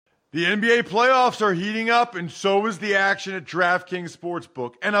The NBA playoffs are heating up, and so is the action at DraftKings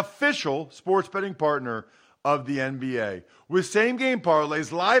Sportsbook, an official sports betting partner of the NBA. With same-game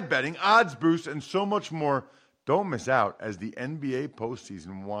parlays, live betting, odds boosts, and so much more, don't miss out as the NBA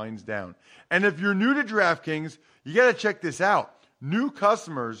postseason winds down. And if you're new to DraftKings, you got to check this out. New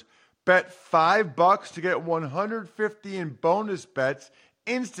customers bet $5 to get $150 in bonus bets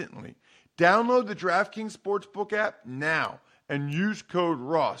instantly. Download the DraftKings Sportsbook app now and use code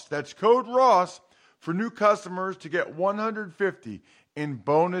ROSS. That's code ROSS for new customers to get $150 in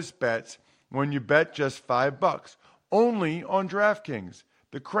bonus bets when you bet just $5. Only on DraftKings.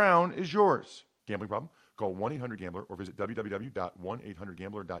 The crown is yours. Gambling problem? Call 1-800-GAMBLER or visit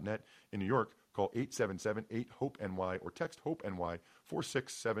www.1800gambler.net. In New York, call 877-8-HOPE-NY or text HOPE-NY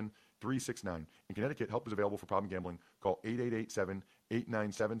 467-369. In Connecticut, help is available for problem gambling. Call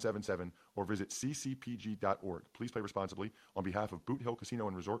 888-7-897-7777 or visit ccpg.org. Please play responsibly. On behalf of Boot Hill Casino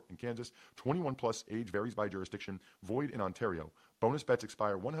and Resort in Kansas, 21 plus, age varies by jurisdiction, void in Ontario. Bonus bets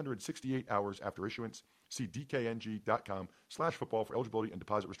expire 168 hours after issuance. See dkng.com/football for eligibility and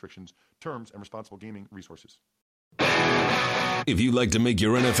deposit restrictions, terms, and responsible gaming resources. If you'd like to make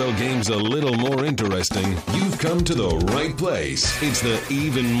your NFL games a little more interesting, you've come to the right place. It's the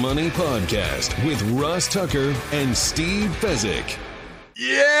Even Money Podcast with Ross Tucker and Steve Fezzik.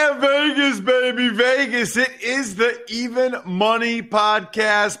 Yeah, Vegas, baby, Vegas. It is the Even Money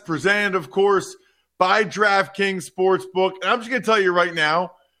Podcast, presented, of course, by DraftKings Sportsbook. And I'm just going to tell you right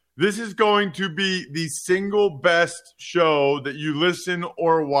now, this is going to be the single best show that you listen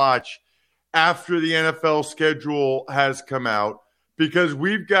or watch after the NFL schedule has come out, because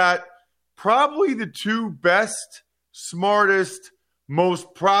we've got probably the two best, smartest,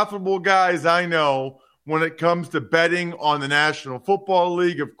 most profitable guys I know when it comes to betting on the National Football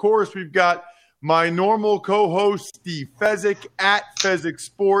League. Of course, we've got my normal co-host, Steve Fezzik, at Fezzik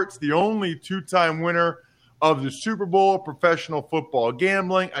Sports, the only two-time winner of the Super Bowl of professional football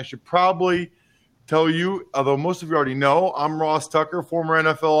gambling. I should probably tell you, although most of you already know, I'm Ross Tucker, former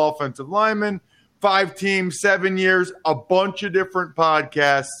NFL offensive lineman, 5 teams, 7 years, a bunch of different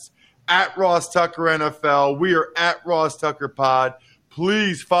podcasts at Ross Tucker NFL. We are at Ross Tucker Pod.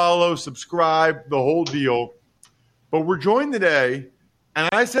 Please follow, subscribe, the whole deal. But we're joined today, and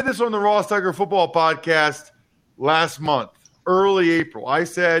I said this on the Ross Tucker Football Podcast last month, early April. I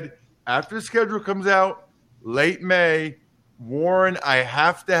said, after the schedule comes out, late May, Warren, I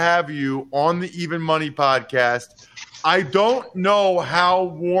have to have you on the Even Money Podcast. I don't know how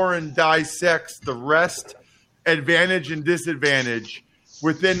Warren dissects the rest, advantage, and disadvantage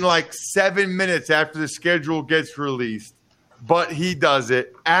within like 7 minutes after the schedule gets released, but he does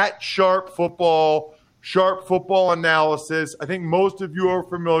it at Sharp Football Analysis. I think most of you are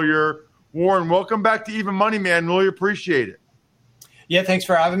familiar. Warren, welcome back to Even Money, man. Really appreciate it. Yeah, thanks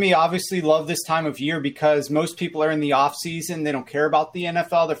for having me. Obviously love this time of year because most people are in the off season. They don't care about the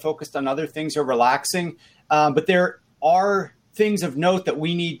NFL. They're focused on other things or relaxing. But there are things of note that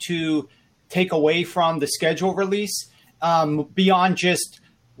we need to take away from the schedule release beyond just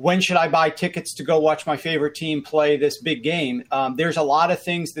when should I buy tickets to go watch my favorite team play this big game. There's a lot of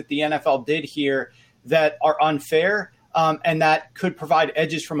things that the NFL did here that are unfair and that could provide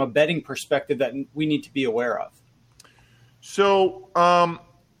edges from a betting perspective that we need to be aware of. So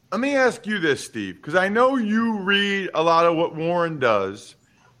let me ask you this, Steve, because I know you read a lot of what Warren does,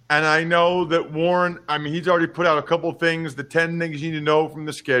 and I know that Warren, he's already put out a couple of things, the 10 things you need to know from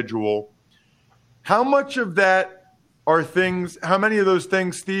the schedule. How much of that are things, how many of those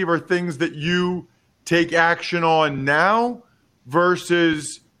things, Steve, are things that you take action on now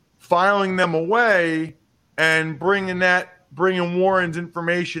versus filing them away and bringing Warren's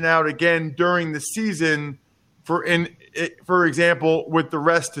information out again during the season for example, with the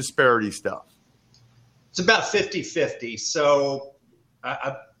rest disparity stuff? It's about 50-50. So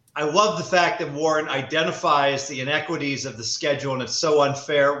I love the fact that Warren identifies the inequities of the schedule, and it's so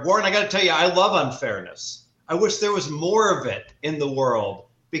unfair. Warren, I got to tell you, I love unfairness. I wish there was more of it in the world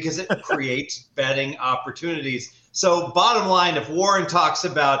because it creates betting opportunities. So bottom line, if Warren talks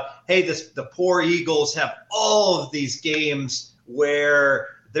about, hey, the poor Eagles have all of these games where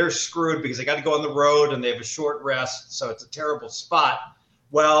they're screwed because they got to go on the road and they have a short rest, so it's a terrible spot.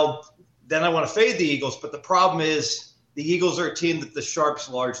 Well, then I want to fade the Eagles, but the problem is the Eagles are a team that the Sharps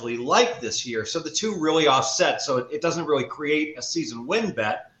largely like this year, so the two really offset. So it doesn't really create a season win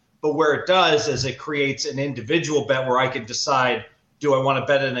bet, but where it does is it creates an individual bet where I can decide, do I want to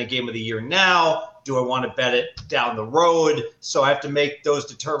bet it in a game of the year now? Do I want to bet it down the road? So I have to make those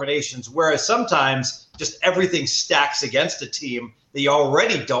determinations, whereas sometimes just everything stacks against a team that you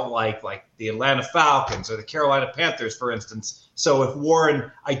already don't like the Atlanta Falcons or the Carolina Panthers, for instance. So if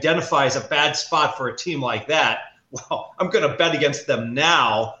Warren identifies a bad spot for a team like that, well, I'm going to bet against them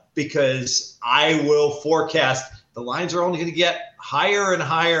now because I will forecast the lines are only going to get higher and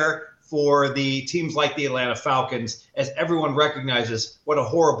higher for the teams like the Atlanta Falcons as everyone recognizes what a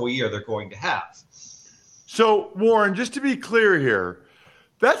horrible year they're going to have. So, Warren, just to be clear here,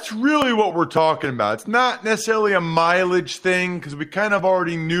 that's really what we're talking about. It's not necessarily a mileage thing because we kind of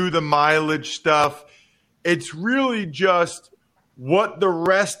already knew the mileage stuff. It's really just what the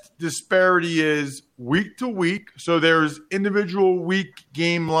rest disparity is week to week. So there's individual week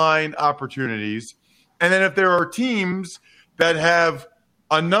game line opportunities. And then if there are teams that have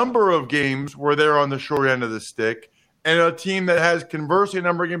a number of games where they're on the short end of the stick and a team that has conversely a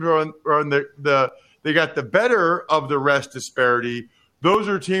number of games where on they got the better of the rest disparity, those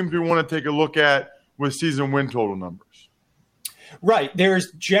are teams we want to take a look at with season win total numbers. Right.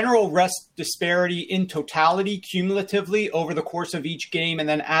 There's general rest disparity in totality, cumulatively over the course of each game, and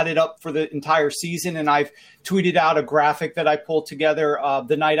then added up for the entire season. And I've tweeted out a graphic that I pulled together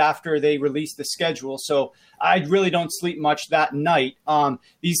the night after they released the schedule. So I really don't sleep much that night.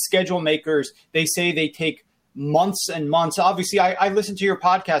 These schedule makers, they say they take months and months. Obviously, I listened to your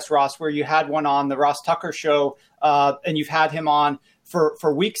podcast, Ross, where you had one on the Ross Tucker Show, and you've had him on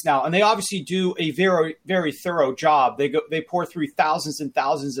for weeks now, and they obviously do a very, very thorough job. They pour through thousands and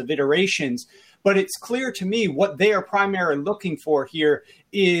thousands of iterations, but it's clear to me what they are primarily looking for here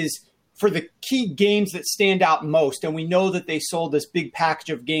is for the key games that stand out most. And we know that they sold this big package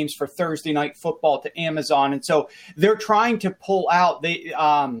of games for Thursday Night Football to Amazon, and so they're trying to pull out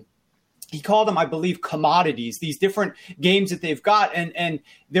he called them, I believe, commodities, these different games that they've got. And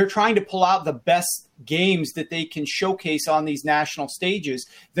they're trying to pull out the best games that they can showcase on these national stages.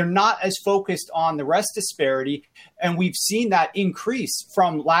 They're not as focused on the rest disparity. And we've seen that increase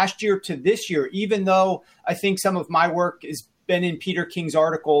from last year to this year, even though I think some of my work has been in Peter King's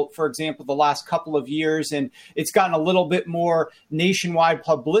article, for example, the last couple of years, and it's gotten a little bit more nationwide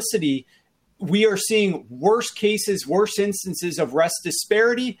publicity. We are seeing worse cases, worse instances of rest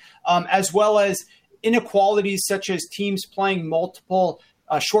disparity, as well as inequalities such as teams playing multiple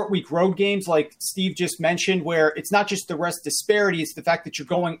short week road games like Steve just mentioned, where it's not just the rest disparity, it's the fact that you're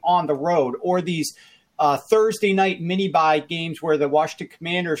going on the road, or these Thursday night mini-bye games where the Washington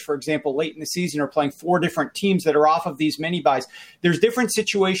Commanders, for example, late in the season are playing 4 different teams that are off of these mini-byes. There's different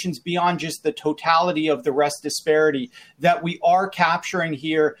situations beyond just the totality of the rest disparity that we are capturing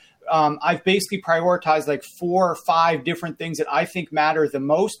here. I've basically prioritized like 4 or 5 different things that I think matter the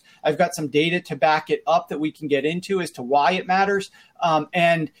most. I've got some data to back it up that we can get into as to why it matters.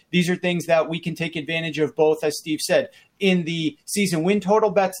 And these are things that we can take advantage of both, as Steve said, in the season win total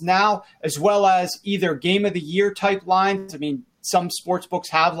bets now, as well as either game of the year type lines. I mean, some sports books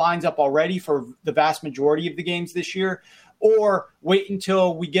have lines up already for the vast majority of the games this year, or wait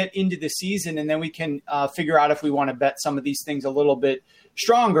until we get into the season and then we can figure out if we want to bet some of these things a little bit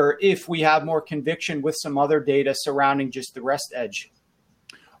stronger if we have more conviction with some other data surrounding just the rest edge.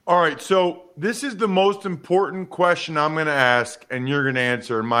 All right, so this is the most important question I'm going to ask, and you're going to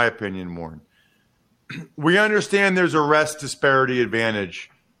answer, in my opinion, Warren. We understand there's a rest disparity advantage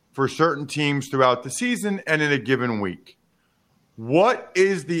for certain teams throughout the season and in a given week. What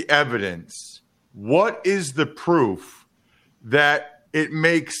is the evidence? What is the proof that it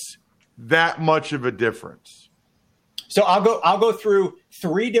makes that much of a difference? So I'll go through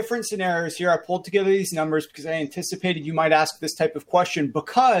 3 different scenarios here. I pulled together these numbers because I anticipated you might ask this type of question,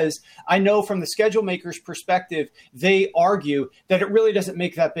 because I know from the schedule maker's perspective, they argue that it really doesn't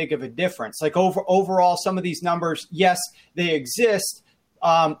make that big of a difference. Like overall, some of these numbers, yes, they exist.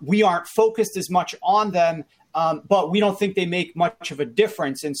 We aren't focused as much on them, but we don't think they make much of a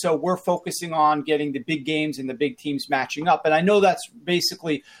difference. And so we're focusing on getting the big games and the big teams matching up. And I know that's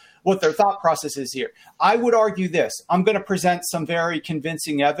basically what their thought process is here. I would argue this. I'm going to present some very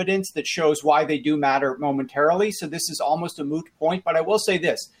convincing evidence that shows why they do matter momentarily. So this is almost a moot point, but I will say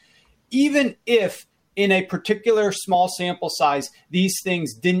this. Even if in a particular small sample size, these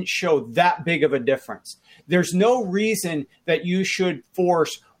things didn't show that big of a difference, there's no reason that you should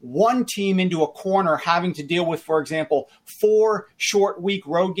force one team into a corner having to deal with, for example, 4 short week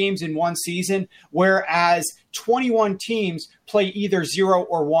road games in one season, whereas 21 teams play either 0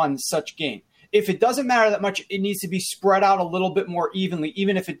 or 1 such game. If it doesn't matter that much, it needs to be spread out a little bit more evenly,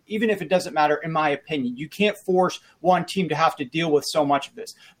 even if it doesn't matter, in my opinion. You can't force one team to have to deal with so much of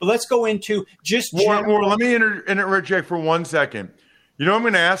this. But let's go into just Warren, let me interject for 1 second. You know what I'm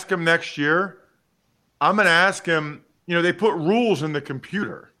going to ask him next year? I'm going to ask him, they put rules in the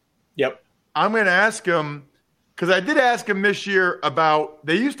computer. Yep. I'm going to ask him, because I did ask him this year about,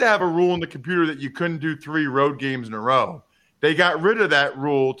 they used to have a rule in the computer that you couldn't do 3 road games in a row. they got rid of that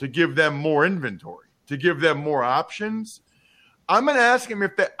rule to give them more inventory, to give them more options. I'm going to ask him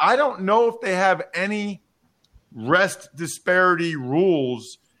I don't know if they have any rest disparity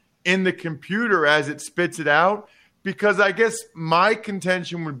rules in the computer as it spits it out, because I guess my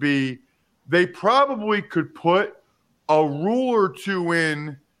contention would be they probably could put a rule or two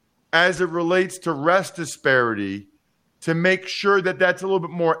in as it relates to rest disparity to make sure that that's a little bit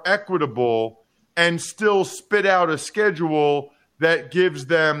more equitable and still spit out a schedule that gives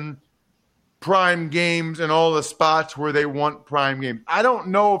them prime games and all the spots where they want prime games. I don't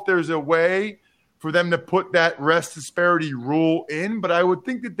know if there's a way for them to put that rest disparity rule in, but I would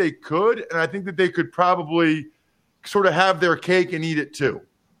think that they could, and I think that they could probably sort of have their cake and eat it too.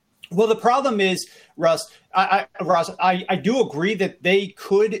 Well, the problem is, Russ, I do agree that they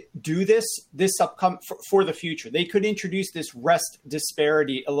could do this upcoming for the future. They could introduce this rest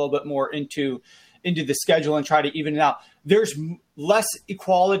disparity a little bit more into the schedule and try to even it out. There's less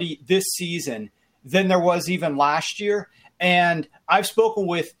equality this season than there was even last year. And I've spoken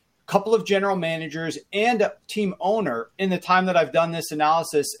with a couple of general managers and a team owner in the time that I've done this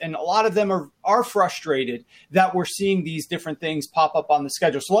analysis. And a lot of them are frustrated that we're seeing these different things pop up on the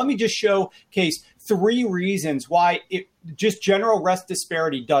schedule. So let me just showcase 3 reasons why just general rest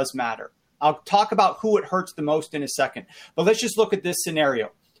disparity does matter. I'll talk about who it hurts the most in a second, but let's just look at this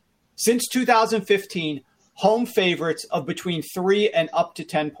scenario. Since 2015, home favorites of between 3 and up to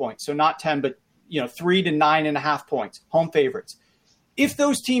 10 points. So not 10, but 3 to 9.5 points, home favorites. If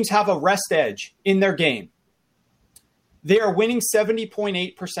those teams have a rest edge in their game, they are winning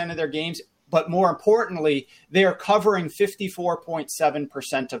 70.8% of their games, but more importantly, they are covering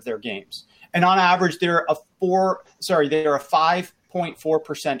 54.7% of their games. And on average, they're a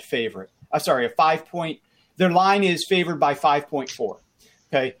 5.4% favorite. Their line is favored by 5.4.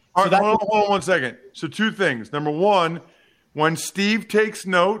 Okay. All right, hold on 1 second. So 2 things. Number 1, when Steve takes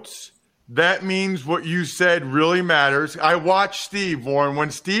notes, that means what you said really matters. I watch Steve, Warren.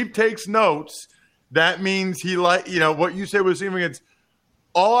 When Steve takes notes, that means he what you said was significant.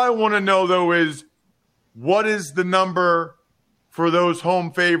 All I want to know, though, is what is the number for those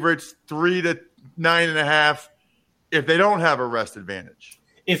home favorites, 3 to 9.5, if they don't have a rest advantage?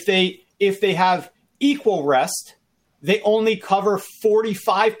 If they have equal rest, they only cover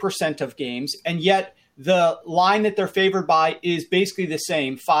 45% of games, and yet the line that they're favored by is basically the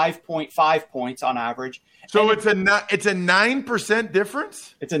same, 5.5 points on average. So it's a 9%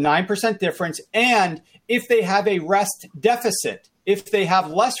 difference? It's a 9% difference. And if they have a rest deficit, if they have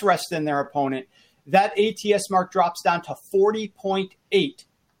less rest than their opponent, that ATS mark drops down to 40.8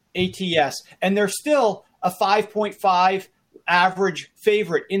 ATS. And they're still a 5.5 average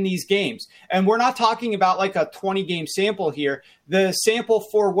favorite in these games. And we're not talking about like a 20-game sample here. The sample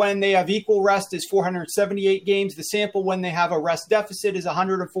for when they have equal rest is 478 games. The sample when they have a rest deficit is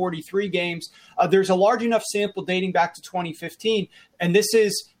 143 games. There's a large enough sample dating back to 2015. And this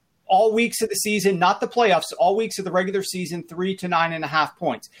is all weeks of the season, not the playoffs, all weeks of the regular season, 3 to 9.5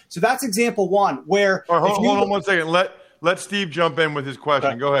 points. So that's example 1 where... All right, hold on 1 second. Let Steve jump in with his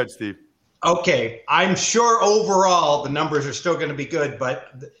question. Okay. Go ahead, Steve. Okay, I'm sure overall the numbers are still going to be good,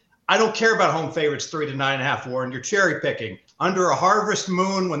 but I don't care about home favorites 3 to 9.5, Warren. You're cherry picking. Under a harvest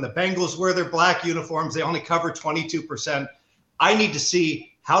moon, when the Bengals wear their black uniforms, they only cover 22%. I need to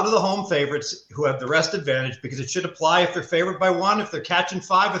see how do the home favorites who have the rest advantage, because it should apply if they're favored by 1, if they're catching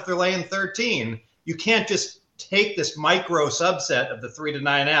 5, if they're laying 13. You can't just take this micro subset of the 3 to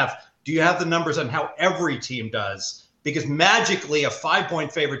 9.5. Do you have the numbers on how every team does? Because magically, a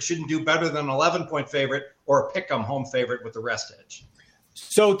 5-point favorite shouldn't do better than an 11-point favorite or a pick-em home favorite with the rest edge.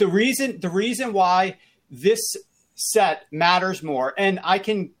 So the reason why this set matters more, and I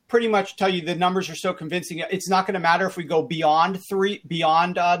can pretty much tell you the numbers are so convincing, it's not going to matter if we go beyond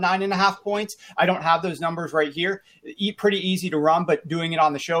 9.5 points. I don't have those numbers right here. Pretty easy to run, but doing it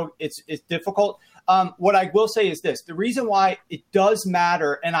on the show, it's difficult. What I will say is this. The reason why it does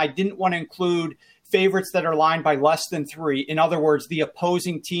matter, and I didn't want to include favorites that are lined by less than 3. In other words, the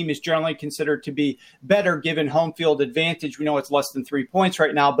opposing team is generally considered to be better given home field advantage. We know it's less than 3 points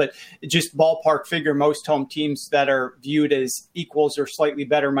right now, but just ballpark figure, most home teams that are viewed as equals or slightly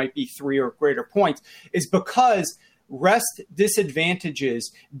better might be 3 or greater points, is because rest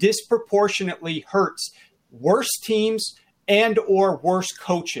disadvantages disproportionately hurts worse teams and or worse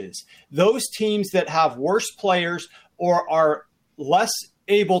coaches. Those teams that have worse players or are less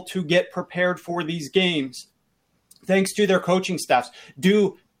able to get prepared for these games, thanks to their coaching staffs,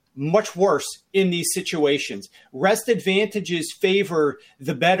 do much worse in these situations. Rest advantages favor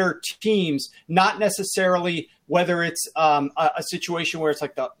the better teams, not necessarily whether it's a situation where it's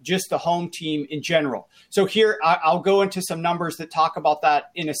like just the home team in general. So here, I'll go into some numbers that talk about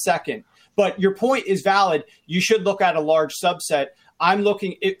that in a second. But your point is valid. You should look at a large subset. I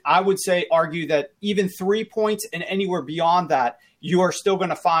would argue that even 3 points and anywhere beyond that, you are still going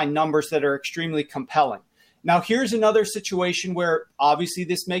to find numbers that are extremely compelling. Now, here's another situation where obviously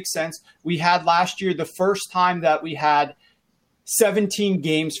this makes sense. We had last year the first time that we had 17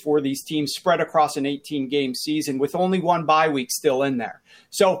 games for these teams spread across an 18-game season with only one bye week still in there.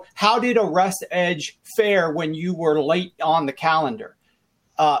 So how did a rest edge fare when you were late on the calendar?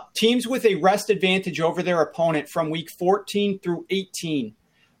 Teams with a rest advantage over their opponent from week 14 through 18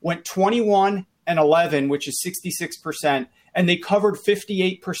 went 21-11, which is 66%, and they covered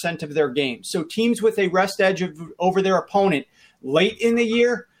 58% of their games. So teams with a rest edge over their opponent late in the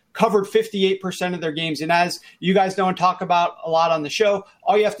year covered 58% of their games. And as you guys know and talk about a lot on the show,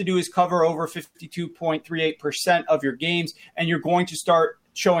 all you have to do is cover over 52.38% of your games, and you're going to start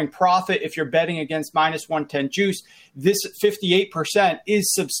showing profit if you're betting against minus 110 juice. This 58%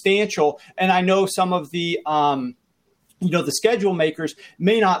 is substantial. And I know some of the the schedule makers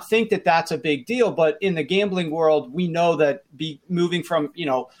may not think that that's a big deal, but in the gambling world, we know that moving from,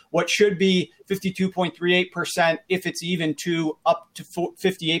 what should be 52.38%, if it's even to up to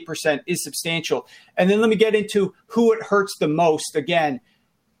 58% is substantial. And then let me get into who it hurts the most. Again,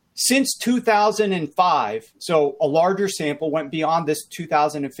 since 2005, so a larger sample went beyond this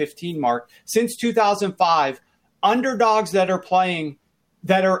 2015 mark. Since 2005, underdogs that are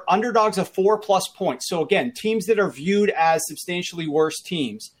underdogs of 4+ points. So again, teams that are viewed as substantially worse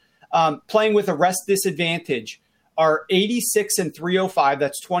teams, playing with a rest disadvantage are 86-305.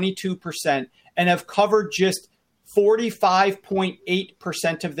 That's 22%, and have covered just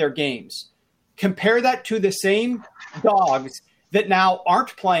 45.8% of their games. Compare that to the same dogs that now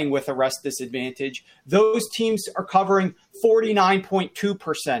aren't playing with a rest disadvantage. Those teams are covering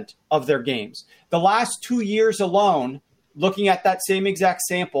 49.2% of their games. The last 2 years alone, looking at that same exact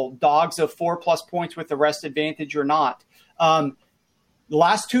sample, dogs of 4+ points with a rest advantage or not, the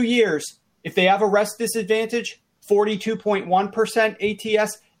last 2 years, if they have a rest disadvantage, 42.1%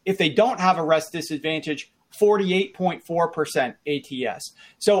 ATS. If they don't have a rest disadvantage, 48.4% ATS.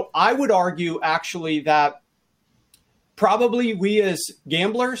 So I would argue actually that probably we as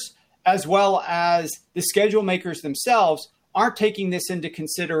gamblers, as well as the schedule makers themselves, aren't taking this into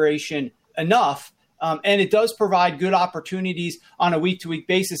consideration enough. And it does provide good opportunities on a week-to-week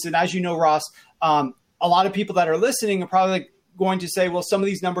basis. And as you know, Ross, a lot of people that are listening are probably going to say, well, some of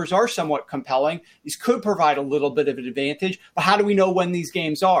these numbers are somewhat compelling. These could provide a little bit of an advantage. But how do we know when these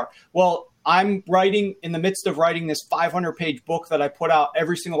games are? Well, I'm in the midst of writing this 500-page book that I put out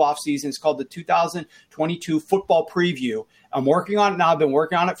every single offseason. It's called the 2022 Football Preview. I'm working on it now. I've been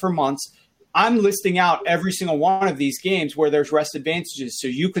working on it for months. I'm listing out every single one of these games where there's rest advantages. So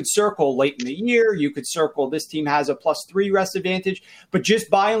you could circle late in the year. You could circle this team has a +3 rest advantage. But just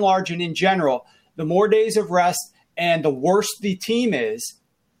by and large and in general, the more days of rest and the worse the team is,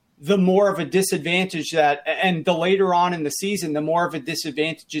 the more of a disadvantage and the later on in the season, the more of a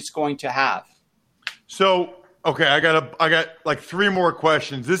disadvantage it's going to have. So, okay, I got like 3 more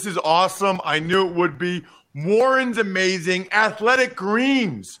questions. This is awesome. I knew it would be. Warren's amazing. Athletic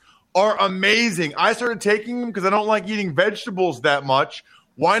Greens are amazing. I started taking them because I don't like eating vegetables that much.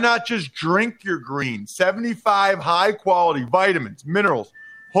 Why not just drink your greens? 75 high-quality vitamins, minerals,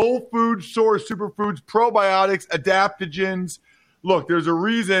 whole food source superfoods, probiotics, adaptogens. Look, there's a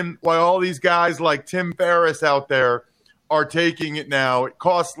reason why all these guys like Tim Ferriss out there are taking it now. It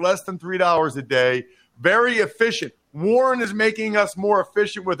costs less than $3 a day. Very efficient. Warren is making us more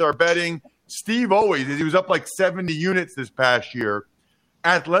efficient with our betting. Steve always is. He was up like 70 units this past year.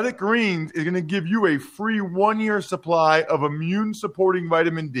 Athletic Greens is going to give you a free 1-year supply of immune-supporting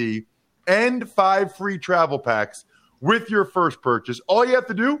vitamin D and 5 free travel packs with your first purchase. All you have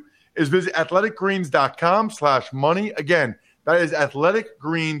to do is visit athleticgreens.com/money. Again, that is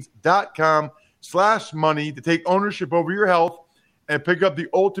athleticgreens.com/money to take ownership over your health and pick up the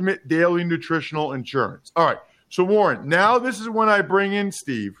ultimate daily nutritional insurance. All right. So, Warren, now this is when I bring in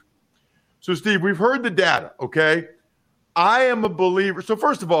Steve. So, Steve, we've heard the data, okay? I am a believer. So,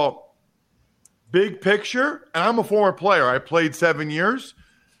 first of all, big picture, and I'm a former player. I played 7 years.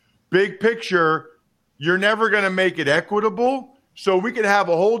 Big picture, you're never going to make it equitable. So we could have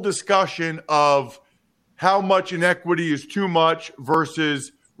a whole discussion of how much inequity is too much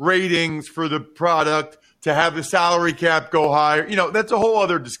versus ratings for the product to have the salary cap go higher. You know, that's a whole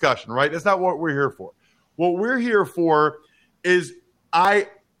other discussion, right? That's not what we're here for. What we're here for is I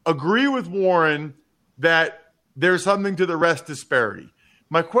agree with Warren that there's something to the rest disparity.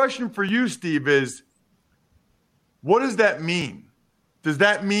 My question for you, Steve, is what does that mean? Does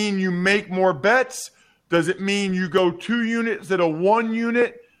that mean you make more bets? Does it mean you go 2 units instead of 1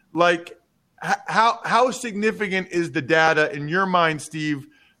 unit? Like, how significant is the data in your mind, Steve,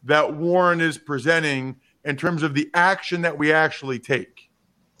 that Warren is presenting in terms of the action that we actually take?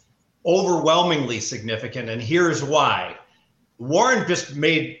 Overwhelmingly significant, and here's why. Warren just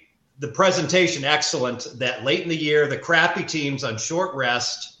made the presentation excellent that late in the year, the crappy teams on short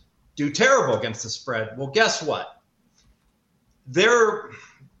rest do terrible against the spread. Well, guess what? Their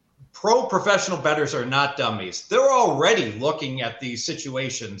pro-professional bettors are not dummies. They're already looking at these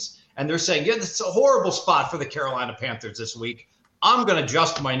situations, and they're saying, yeah, this is a horrible spot for the Carolina Panthers this week. I'm going to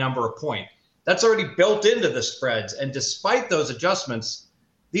adjust my number a point. That's already built into the spreads, and despite those adjustments,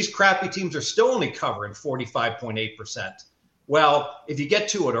 these crappy teams are still only covering 45.8%. Well, if you get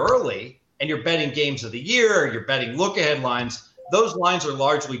to it early and you're betting games of the year, or you're betting look-ahead lines, those lines are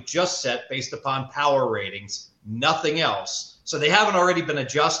largely just set based upon power ratings, nothing else. So they haven't already been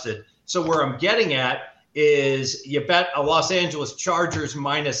adjusted. So where I'm getting at is you bet a Los Angeles Chargers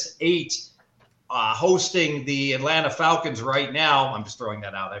 -8 hosting the Atlanta Falcons right now. I'm just throwing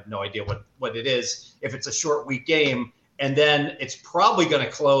that out. I have no idea what it is if it's a short week game. And then it's probably going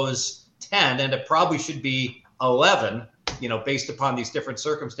to close 10, and it probably should be 11, based upon these different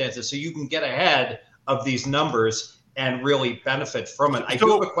circumstances. So you can get ahead of these numbers and really benefit from it. I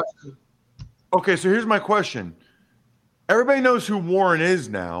do have a question. Okay, so here's my question. Everybody knows who Warren is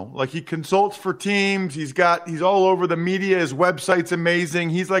now. Like, he consults for teams. He's all over the media. His website's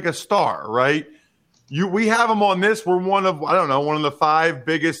amazing. He's like a star, right? We have him on this. We're one of the 5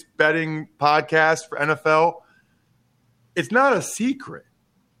 biggest betting podcasts for NFL. It's not a secret.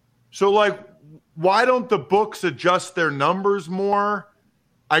 So, why don't the books adjust their numbers more?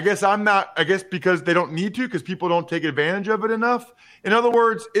 I guess because they don't need to, because people don't take advantage of it enough. In other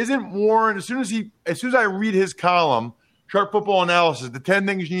words, isn't Warren, as soon as I read his column, Sharp Football Analysis, the 10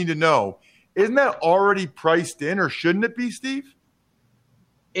 things you need to know, isn't that already priced in, or shouldn't it be, Steve?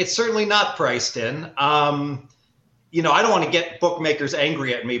 It's certainly not priced in. I don't want to get bookmakers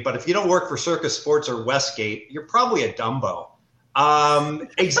angry at me, but if you don't work for Circus Sports or Westgate, you're probably a Dumbo.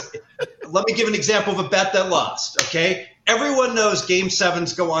 Let me give an example of a bet that lost, okay? Everyone knows Game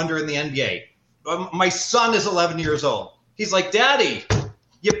 7s go under in the NBA. My son is 11 years old. He's like, Daddy,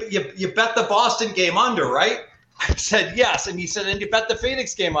 you bet the Boston game under, right? I said, yes. And he said, and you bet the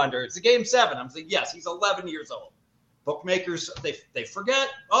Phoenix game under. It's a Game 7. I'm like, yes, he's 11 years old. Bookmakers, they forget.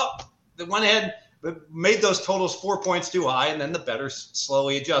 Oh, they went ahead, made those totals 4 points too high, and then the bettors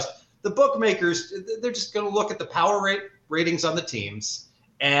slowly adjust. The bookmakers, they're just going to look at the power ratings on the teams,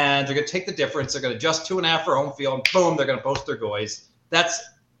 and they're going to take the difference. They're going to adjust 2.5 for home field, and boom, they're going to post their goys. That's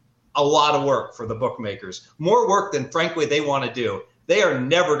a lot of work for the bookmakers. More work than, frankly, they want to do. They are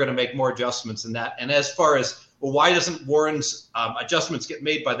never going to make more adjustments than that. And as far as, well, why doesn't Warren's adjustments get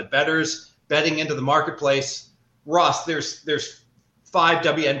made by the bettors betting into the marketplace? Ross, there's 5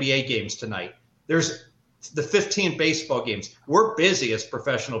 WNBA games tonight. There's the 15 baseball games. We're busy as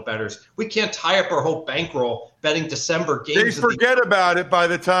professional bettors. We can't tie up our whole bankroll betting December games. They forget about it by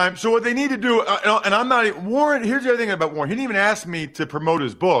the time. So what they need to do, and I'm not – Warren, here's the other thing about Warren. He didn't even ask me to promote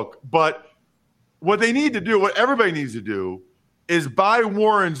his book, but what they need to do, what everybody needs to do, is buy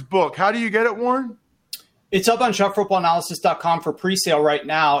Warren's book. How do you get it, Warren? It's up on sharpfootballanalysis.com for pre-sale right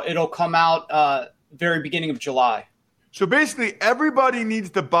now. It'll come out very beginning of July. So basically everybody needs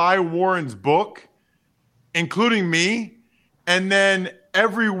to buy Warren's book, including me, and then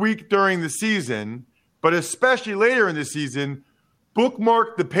every week during the season, but especially later in the season,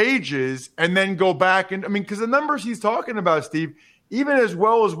 bookmark the pages and then go back. And because the numbers he's talking about, Steve, even as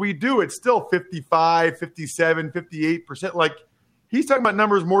well as we do, it's still 55, 57, 58%. Like, he's talking about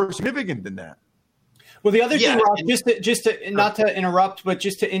numbers more significant than that. Well, the other thing, Rob, just to not to interrupt, but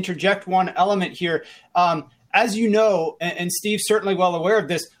just to interject one element here, as you know, and Steve's certainly well aware of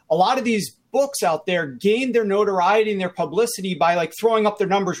this, a lot of these books out there gain their notoriety and their publicity by throwing up their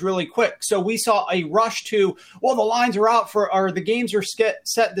numbers really quick. So we saw a rush to, well, the lines are out or the games are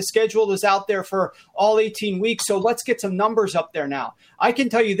set. The schedule is out there for all 18 weeks. So let's get some numbers up there now. I can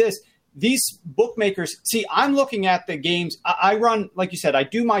tell you this. These bookmakers, see, I'm looking at the games. I run, like you said, I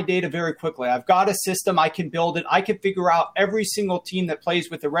do my data very quickly. I've got a system. I can build it. I can figure out every single team that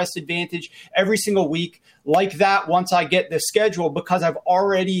plays with the rest advantage every single week like that once I get the schedule, because I've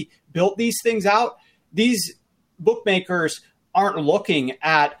already built these things out. These bookmakers aren't looking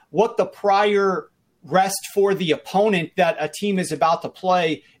at what the prior rest for the opponent that a team is about to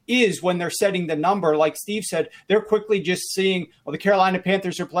play is when they're setting the number. Like Steve said, they're quickly just seeing, well, the Carolina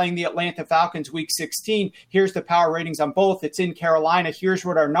Panthers are playing the Atlanta Falcons week 16. Here's the power ratings on both. It's in Carolina. Here's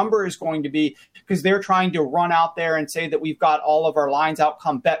what our number is going to be, because they're trying to run out there and say that we've got all of our lines out,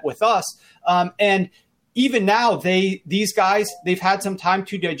 come bet with us. And even now, these guys, they've had some time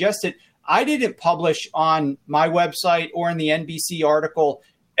to digest it. I didn't publish on my website or in the NBC article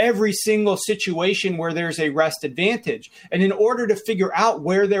every single situation where there's a rest advantage. And in order to figure out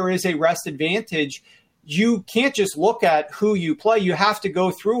where there is a rest advantage, you can't just look at who you play. You have to go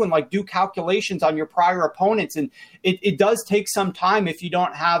through and do calculations on your prior opponents. And it does take some time if you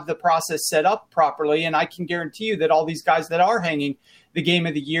don't have the process set up properly. And I can guarantee you that all these guys that are hanging the game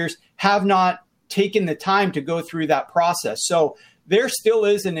of the years have not taken the time to go through that process. So there still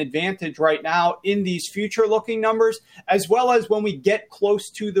is an advantage right now in these future-looking numbers, as well as when we get close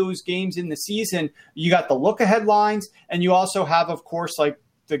to those games in the season. You got the look-ahead lines, and you also have, of course,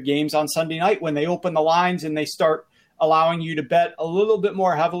 the games on Sunday night when they open the lines and they start allowing you to bet a little bit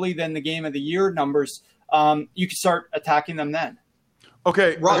more heavily than the game of the year numbers. You can start attacking them then.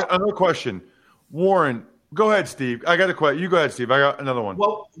 Okay, another question. Warren, go ahead, Steve. I got a question. You go ahead, Steve. I got another one.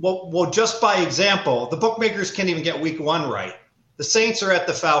 Well, just by example, the bookmakers can't even get week 1 right. The Saints are at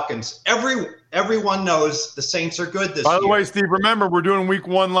the Falcons. Everyone knows the Saints are good this year. By the way, Steve, remember, we're doing week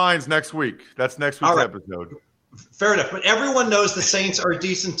 1 lines next week. That's next week's episode. Fair enough. But everyone knows the Saints are a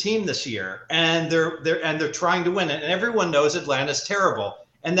decent team this year, and they're trying to win it. And everyone knows Atlanta's terrible.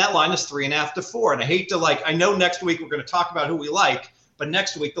 And that line is 3.5 to 4. And I hate to I know next week we're going to talk about who we like, but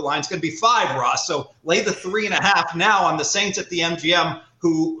next week the line's going to be 5, Ross. So lay the 3.5 now on the Saints at the MGM,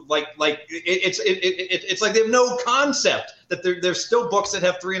 who it's like they have no concept that there's still books that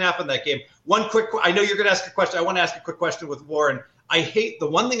have 3.5 in that game. I know you're going to ask a question. I want to ask a quick question with Warren. The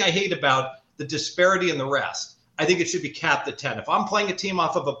one thing I hate about the disparity in the rest, I think it should be capped at 10. If I'm playing a team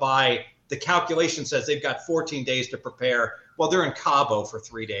off of a bye, the calculation says they've got 14 days to prepare. Well, they're in Cabo for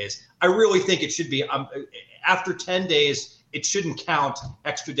 3 days. I really think it should be after 10 days. It shouldn't count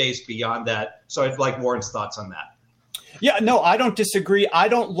extra days beyond that. So I'd like Warren's thoughts on that. Yeah, no, I don't disagree. I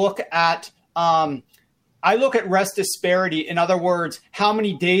don't look at I look at rest disparity. In other words, how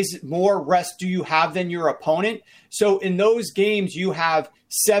many days more rest do you have than your opponent? So in those games, you have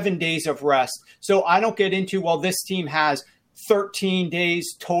 7 days of rest. So I don't get into, well, this team has 13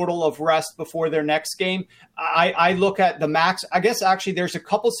 days total of rest before their next game. I look at the max. I guess actually there's a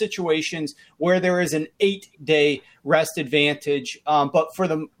couple situations where there is an 8-day rest advantage, but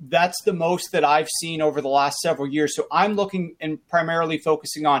that's the most that I've seen over the last several years. So I'm looking and primarily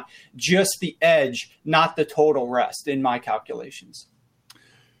focusing on just the edge, not the total rest in my calculations.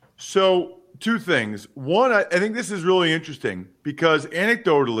 So 2 things. One, I think this is really interesting because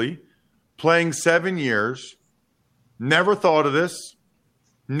anecdotally, playing 7 years, never thought of this,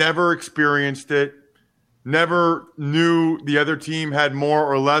 never experienced it, never knew the other team had more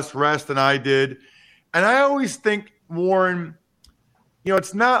or less rest than I did. And I always think, Warren,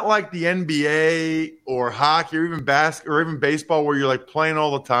 it's not like the NBA or hockey or even basketball or even baseball where you're playing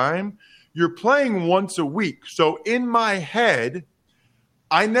all the time. You're playing once a week. So in my head,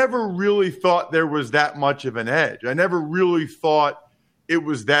 I never really thought there was that much of an edge. I never really thought it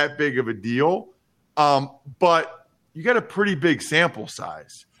was that big of a deal. But you got a pretty big sample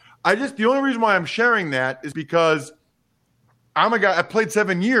size. The only reason why I'm sharing that is because I'm a guy, I played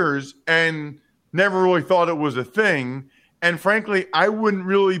 7 years and never really thought it was a thing. And frankly, I wouldn't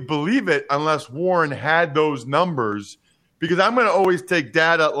really believe it unless Warren had those numbers, because I'm going to always take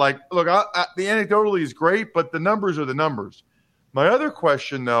data look, the anecdotally is great, but the numbers are the numbers. My other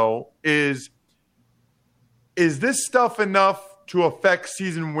question, though, is this stuff enough to affect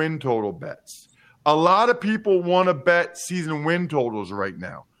season win total bets? A lot of people want to bet season win totals right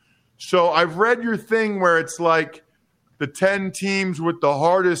now. So I've read your thing where it's the 10 teams with the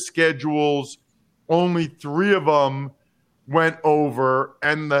hardest schedules, only 3 of them went over.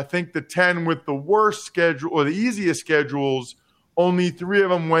 And I think the 10 with the worst schedule or the easiest schedules, only 3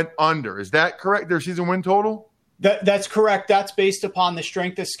 of them went under. Is that correct? Their season win total? That's correct. That's based upon the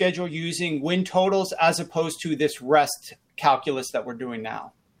strength of schedule using win totals as opposed to this rest calculus that we're doing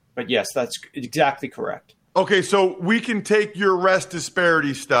now. But yes, that's exactly correct. Okay, so we can take your rest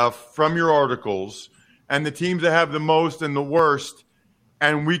disparity stuff from your articles and the teams that have the most and the worst,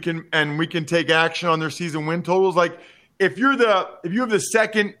 and we can take action on their season win totals. If you have the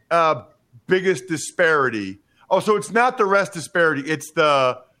second biggest disparity. Oh, so it's not the rest disparity. It's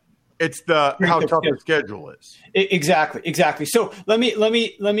the how tough the schedule is. Exactly. So let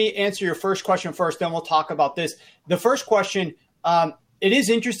me answer your first question first, then we'll talk about this. The first question. It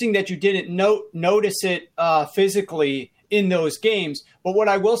is interesting that you didn't notice it physically in those games. But what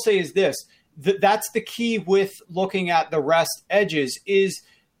I will say is this, that's the key with looking at the rest edges is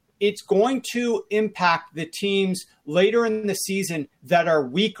it's going to impact the teams later in the season that are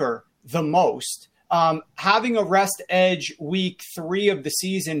weaker the most. Having a rest edge week 3 of the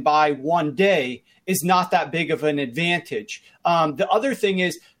season by 1 day is not that big of an advantage. The other thing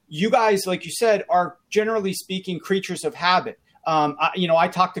is you guys, like you said, are generally speaking creatures of habit. I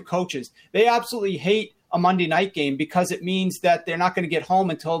talk to coaches. They absolutely hate a Monday night game because it means that they're not going to get home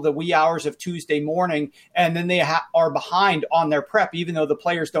until the wee hours of Tuesday morning, and then they are behind on their prep. Even though the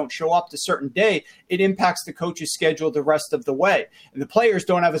players don't show up to a certain day, it impacts the coach's schedule the rest of the way. And the players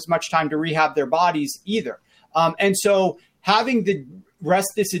don't have as much time to rehab their bodies either. And so having the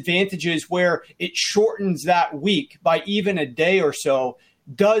rest disadvantages where it shortens that week by even a day or so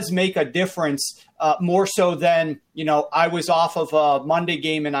does make a difference, more so than, I was off of a Monday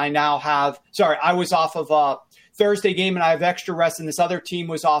game and I was off of a Thursday game and I have extra rest, and this other team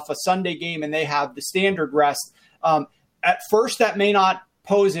was off a Sunday game and they have the standard rest. At first, that may not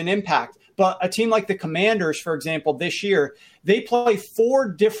pose an impact, but a team like the Commanders, for example, this year, they play 4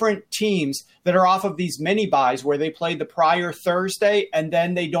 different teams that are off of these mini buys where they play the prior Thursday and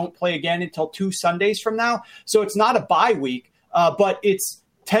then they don't play again until 2 Sundays from now. So it's not a bye week. But it's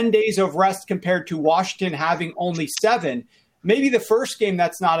 10 days of rest compared to Washington having only 7. Maybe the first game,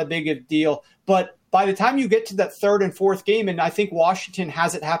 that's not a big of a deal. But by the time you get to that 3rd and 4th game, and I think Washington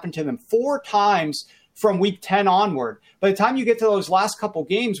has it happen to them 4 times from week 10 onward. By the time you get to those last couple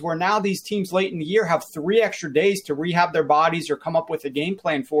games where now these teams late in the year have 3 extra days to rehab their bodies or come up with a game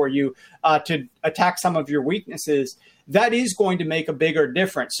plan for you to attack some of your weaknesses, that is going to make a bigger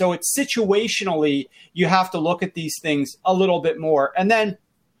difference. So it's situationally, you have to look at these things a little bit more. And then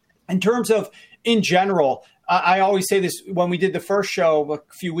in terms of in general, I always say this when we did the first show a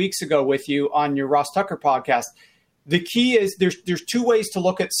few weeks ago with you on your Ross Tucker podcast, the key is there's 2 ways to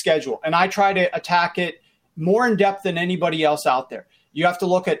look at schedule. And I try to attack it more in depth than anybody else out there. You have to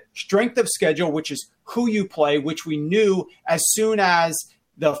look at strength of schedule, which is who you play, which we knew as soon as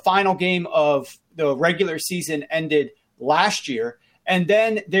the final game of the regular season ended last year. And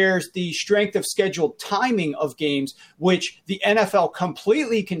then there's the strength of schedule timing of games, which the NFL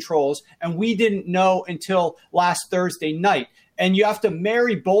completely controls, and we didn't know until last Thursday night. And you have to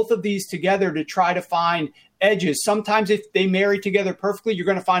marry both of these together to try to find edges. Sometimes if they marry together perfectly, you're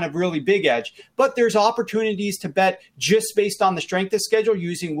going to find a really big edge. But there's opportunities to bet just based on the strength of schedule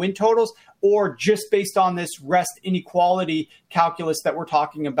using win totals, or just based on this rest inequality calculus that we're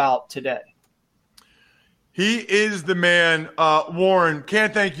talking about today. He is the man. Warren,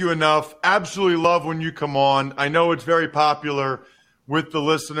 can't thank you enough. Absolutely love when you come on. I know it's very popular with the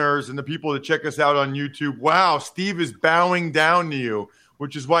listeners and the people that check us out on YouTube. Wow, Steve is bowing down to you,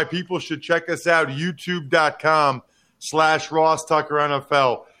 which is why people should check us out, youtube.com/Ross Tucker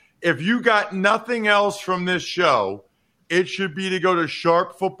NFL. If you got nothing else from this show, it should be to go to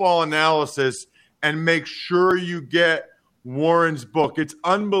Sharp Football Analysis and make sure you get Warren's book. It's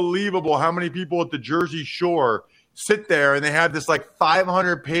unbelievable how many people at the Jersey Shore sit there and they have this like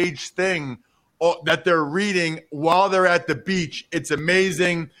 500-page thing that they're reading while they're at the beach. It's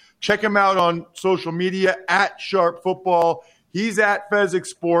amazing. Check him out on social media at Sharp Football. He's at Fezzik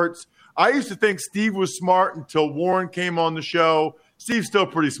Sports. I used to think Steve was smart until Warren came on the show. Steve's still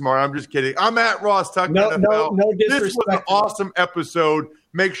pretty smart. I'm just kidding. I'm at Ross Tucker NFL. No disrespect. This was an awesome episode.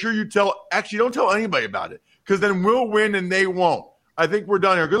 Make sure you don't tell anybody about it, because then we'll win and they won't. I think we're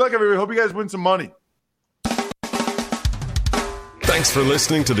done here. Good luck, everybody. Hope you guys win some money. Thanks for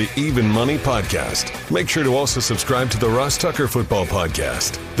listening to the Even Money Podcast. Make sure to also subscribe to the Ross Tucker Football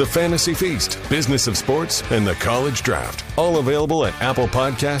Podcast, the Fantasy Feast, Business of Sports, and the College Draft. All available at Apple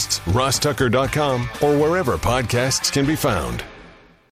Podcasts, rosstucker.com, or wherever podcasts can be found.